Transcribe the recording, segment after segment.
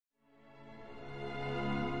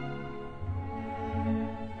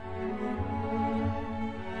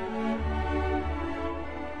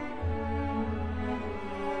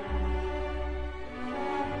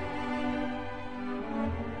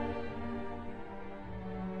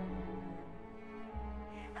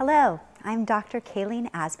Hello, I'm Dr. Kayleen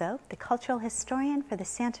Asbo, the cultural historian for the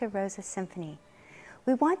Santa Rosa Symphony.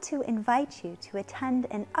 We want to invite you to attend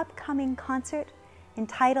an upcoming concert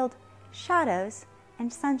entitled Shadows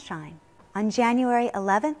and Sunshine. On January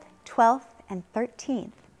 11th, 12th, and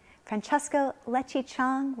 13th, Francesco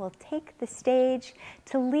Lecce-Chong will take the stage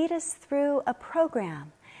to lead us through a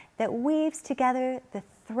program that weaves together the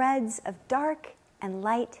threads of dark and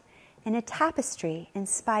light in a tapestry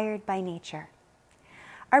inspired by nature.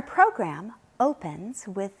 Our program opens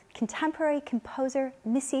with contemporary composer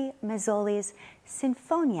Missy Mazzoli's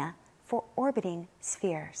Sinfonia for orbiting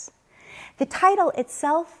spheres. The title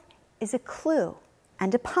itself is a clue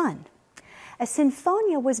and a pun. A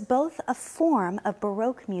sinfonia was both a form of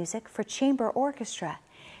Baroque music for chamber orchestra,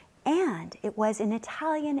 and it was an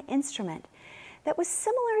Italian instrument that was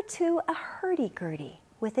similar to a hurdy-gurdy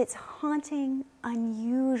with its haunting,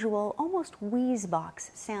 unusual, almost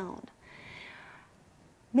wheeze-box sound.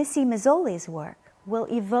 Missy Mazzoli's work will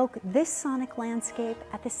evoke this sonic landscape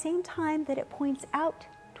at the same time that it points out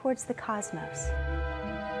towards the cosmos.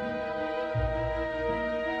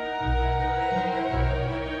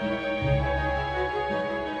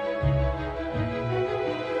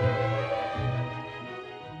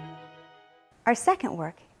 Our second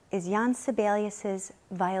work is Jan Sibelius's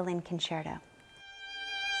Violin Concerto.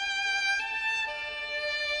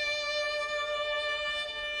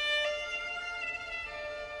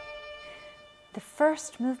 The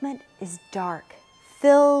first movement is dark,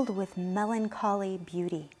 filled with melancholy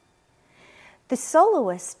beauty. The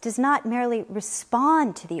soloist does not merely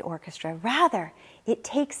respond to the orchestra, rather, it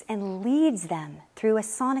takes and leads them through a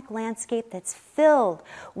sonic landscape that's filled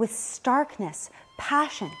with starkness,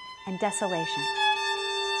 passion, and desolation.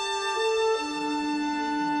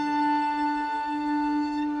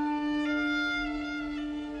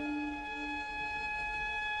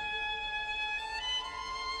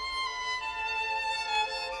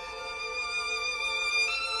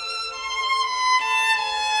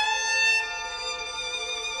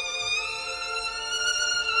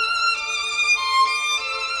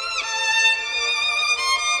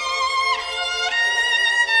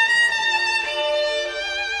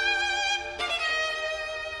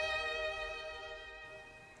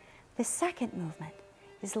 The second movement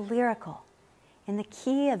is lyrical in the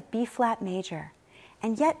key of B-flat major,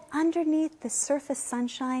 and yet underneath the surface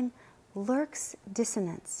sunshine lurks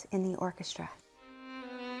dissonance in the orchestra.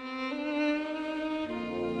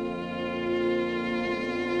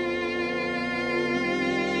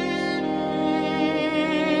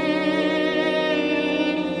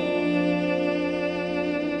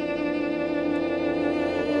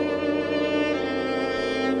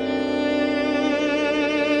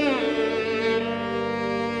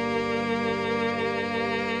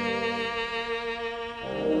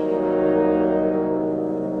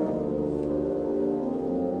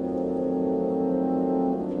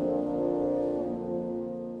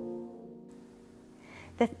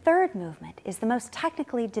 The third movement is the most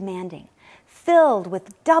technically demanding, filled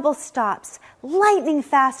with double stops,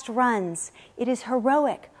 lightning-fast runs. It is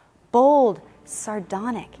heroic, bold,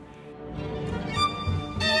 sardonic.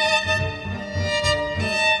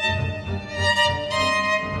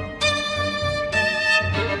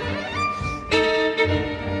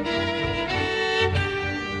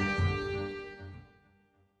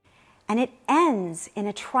 And it ends in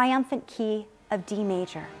a triumphant key of D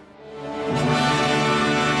major.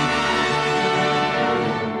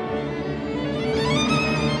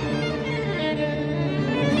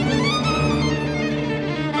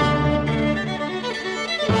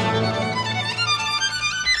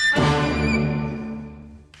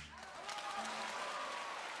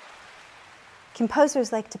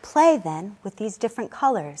 Composers like to play, then, with these different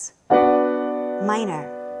colors. Minor,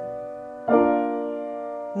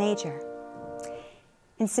 major.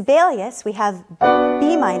 In Sibelius, we have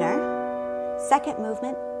B minor, second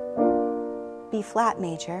movement, B flat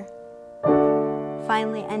major,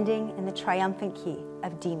 finally ending in the triumphant key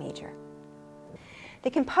of D major. The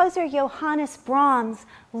composer Johannes Brahms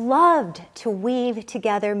loved to weave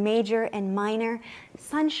together major and minor,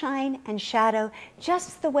 sunshine and shadow,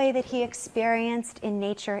 just the way that he experienced in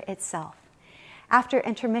nature itself. After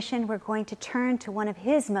intermission, we're going to turn to one of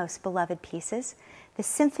his most beloved pieces, the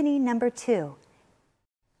Symphony No. 2.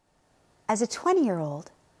 As a 20-year-old,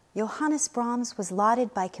 Johannes Brahms was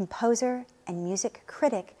lauded by composer and music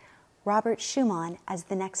critic Robert Schumann as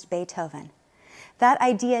the next Beethoven. That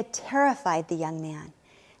idea terrified the young man,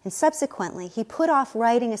 and subsequently he put off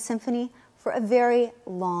writing a symphony for a very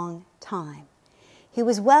long time. He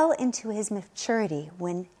was well into his maturity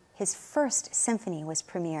when his first symphony was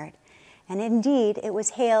premiered, and indeed it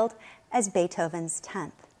was hailed as Beethoven's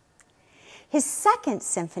 10th. His second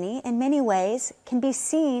symphony, in many ways, can be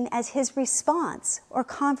seen as his response or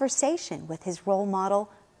conversation with his role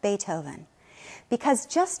model, Beethoven. Because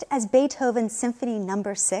just as Beethoven's Symphony No.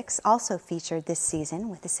 6, also featured this season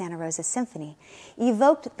with the Santa Rosa Symphony,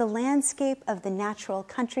 evoked the landscape of the natural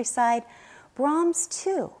countryside, Brahms,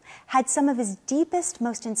 too, had some of his deepest,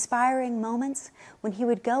 most inspiring moments when he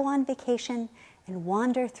would go on vacation and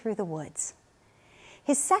wander through the woods.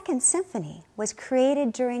 His second symphony was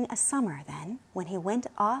created during a summer then, when he went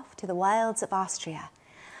off to the wilds of Austria,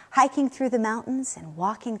 hiking through the mountains and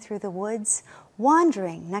walking through the woods,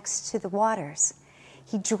 wandering next to the waters.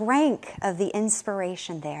 He drank of the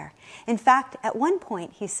inspiration there. In fact, at one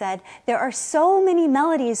point he said, "There are so many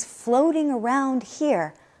melodies floating around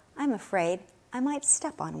here, I'm afraid I might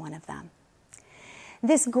step on one of them."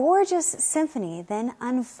 This gorgeous symphony then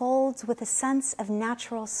unfolds with a sense of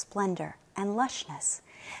natural splendor and lushness,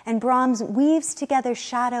 and Brahms weaves together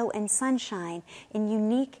shadow and sunshine in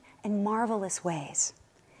unique and marvelous ways.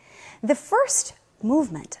 The first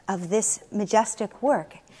movement of this majestic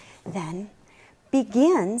work, then,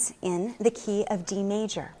 begins in the key of D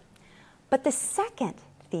major. But the second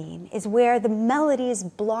theme is where the melodies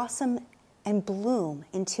blossom and bloom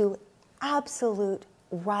into absolute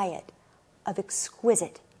riot of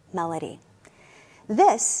exquisite melody.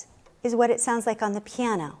 This is what it sounds like on the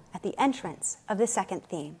piano at the entrance of the second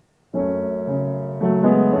theme.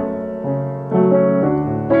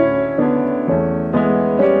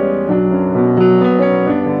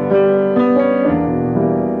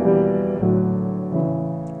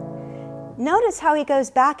 Notice how he goes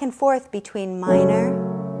back and forth between minor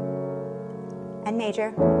and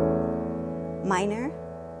major, minor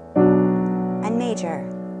and major.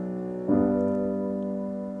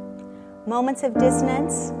 Moments of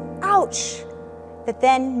dissonance, ouch, that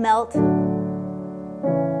then melt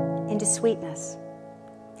into sweetness.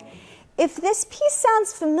 If this piece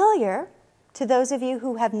sounds familiar to those of you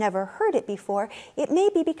who have never heard it before, it may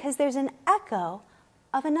be because there's an echo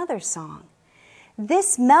of another song.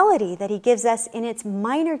 This melody that he gives us in its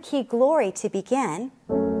minor key glory to begin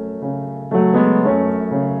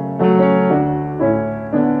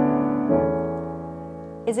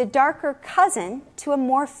is a darker cousin to a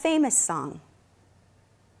more famous song.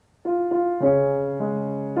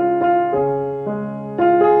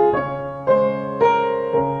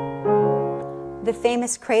 The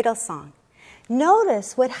famous cradle song.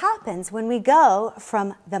 Notice what happens when we go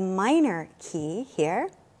from the minor key here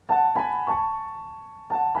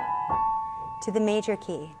to the major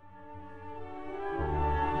key.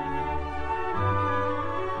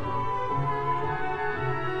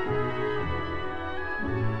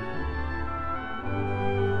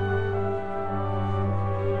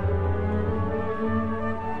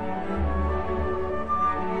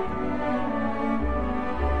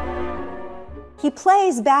 He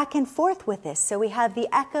plays back and forth with this, so we have the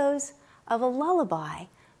echoes of a lullaby,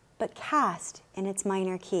 but cast in its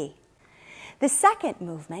minor key. The second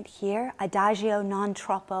movement here, Adagio non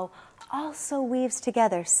troppo, also weaves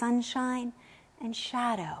together sunshine and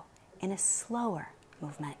shadow in a slower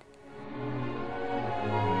movement.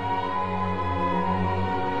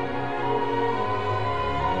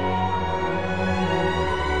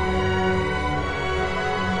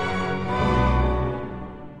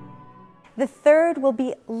 The third will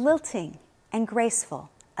be lilting and graceful,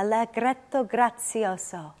 allegretto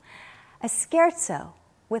grazioso, a scherzo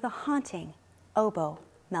with a haunting oboe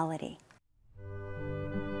melody.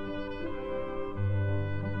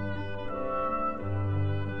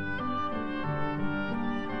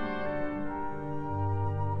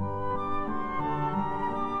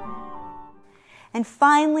 And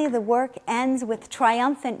finally, the work ends with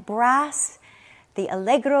triumphant brass, the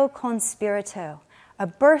Allegro con spirito, a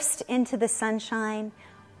burst into the sunshine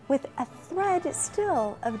with a thread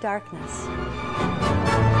still of darkness.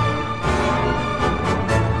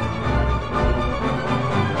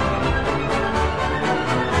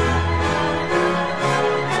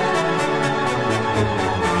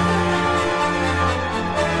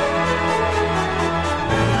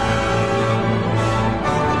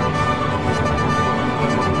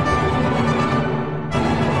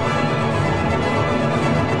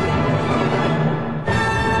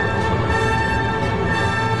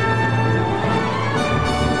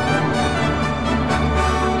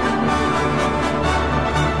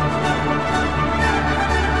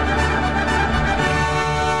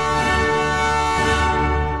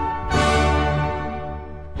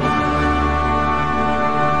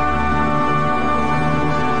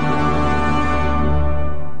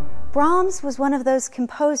 Brahms was one of those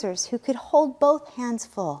composers who could hold both hands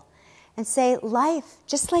full and say life,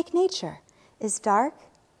 just like nature, is dark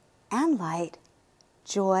and light,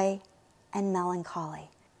 joy and melancholy.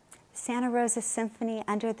 Santa Rosa Symphony,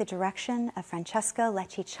 under the direction of Francesco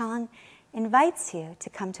Lecce-Chong, invites you to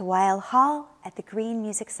come to Weill Hall at the Green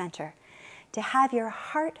Music Center to have your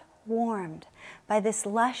heart warmed by this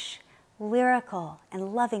lush, lyrical,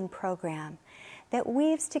 and loving program that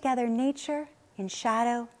weaves together nature in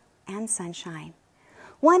shadow and sunshine.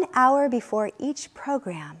 1 hour before each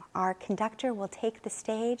program, our conductor will take the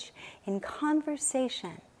stage in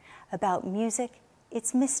conversation about music,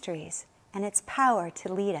 its mysteries, and its power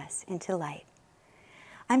to lead us into light.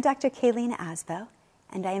 I'm Dr. Kayleen Asbo,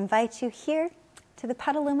 and I invite you here to the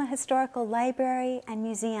Petaluma Historical Library and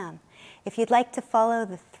Museum if you'd like to follow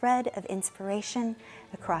the thread of inspiration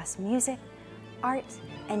across music, art,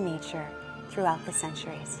 and nature throughout the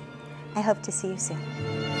centuries. I hope to see you soon.